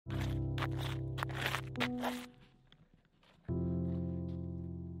Hey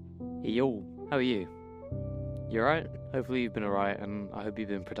yo, how are you? You alright? Hopefully you've been alright, and I hope you've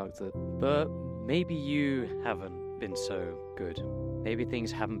been productive. But maybe you haven't been so good. Maybe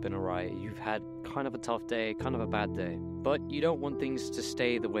things haven't been alright. You've had kind of a tough day, kind of a bad day. But you don't want things to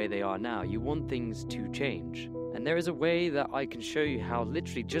stay the way they are now. You want things to change. And there is a way that I can show you how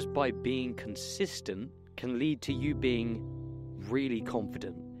literally just by being consistent can lead to you being really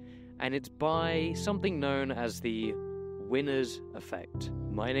confident. And it's by something known as the winner's effect.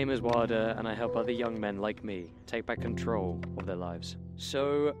 My name is Wylder, and I help other young men like me take back control of their lives.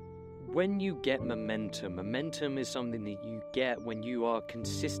 So, when you get momentum is something that you get when you are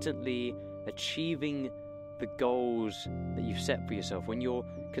consistently achieving the goals that you've set for yourself, when you're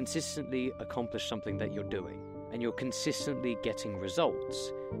consistently accomplish something that you're doing, and you're consistently getting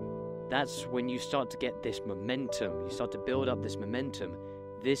results. That's when you start to get this momentum, you start to build up this momentum.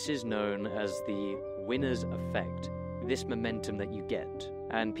 This is known as the winner's effect, this momentum that you get.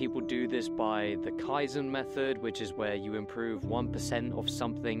 And people do this by the Kaizen method, which is where you improve 1% of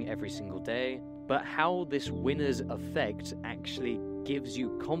something every single day. But how this winner's effect actually gives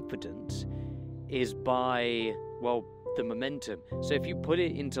you confidence is by, well, the momentum. So if you put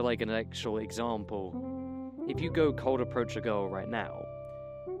it into like an actual example, if you go cold approach a girl right now,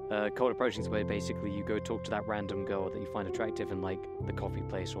 cold approaching is where basically you go talk to that random girl that you find attractive in like the coffee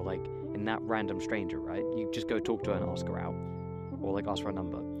place or like in that random stranger, right? You just go talk to her and ask her out, or like ask for a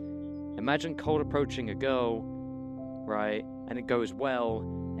number. Imagine cold approaching a girl, right, and it goes well,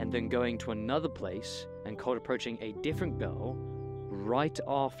 and then going to another place and cold approaching a different girl right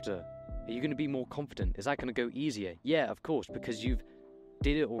after. Are you going to be more confident? Is that going to go easier? Yeah, of course, because you've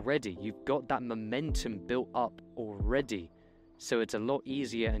did it already. You've got that momentum built up already. So it's a lot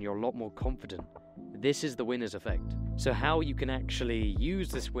easier and you're a lot more confident. This is the winner's effect. So how you can actually use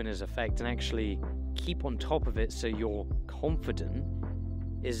this winner's effect and actually keep on top of it so you're confident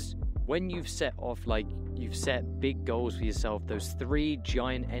is when you've set off, like you've set big goals for yourself, those 3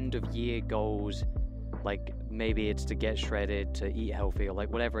 giant end of year goals, like maybe it's to get shredded, to eat healthy, or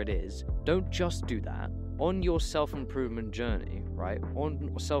like whatever it is. Don't just do that. On your self-improvement journey, right?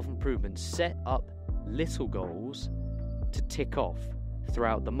 On self-improvement, set up little goals to tick off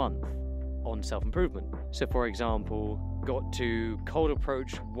throughout the month on self-improvement. So for example, got to cold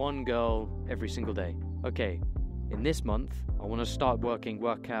approach 1 girl every single day. Okay, in this month, I want to start work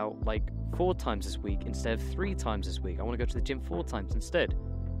out like 4 times this week instead of 3 times this week. I want to go to the gym 4 times instead.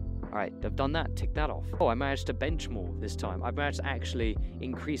 Alright, I've done that, tick that off. Oh, I managed to bench more this time. I've managed to actually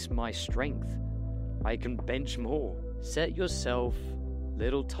increase my strength. I can bench more. Set yourself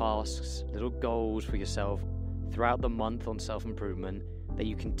little tasks, little goals for yourself throughout the month on self-improvement that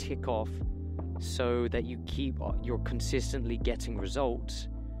you can tick off so that you're consistently getting results,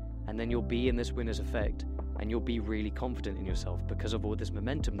 and then you'll be in this winner's effect and you'll be really confident in yourself because of all this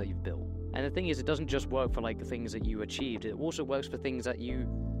momentum that you've built. And the thing is, it doesn't just work for like the things that you achieved, it also works for things that you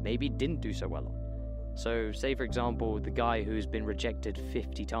maybe didn't do so well on. So say for example, the guy who's been rejected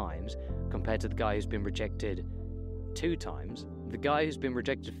 50 times compared to the guy who's been rejected 2 times, the guy who's been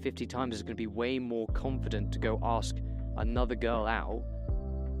rejected 50 times is going to be way more confident to go ask another girl out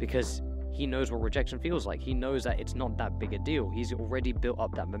because he knows what rejection feels like. He knows that it's not that big a deal. He's already built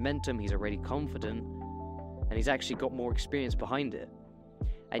up that momentum, he's already confident, and he's actually got more experience behind it.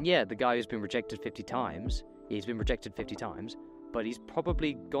 And yeah, the guy who's been rejected 50 times, he's been rejected 50 times, but he's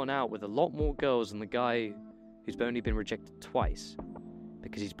probably gone out with a lot more girls than the guy who's only been rejected twice,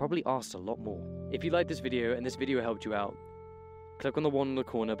 because he's probably asked a lot more. If you like this video and this video helped you out, click on the one in the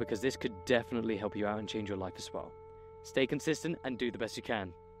corner because this could definitely help you out and change your life as well. Stay consistent and do the best you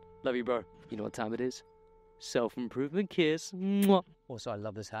can. Love you, bro. You know what time it is? Self-improvement kiss. Mwah. Also, I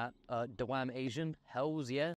love this hat. Dawam Asian. Hells yeah.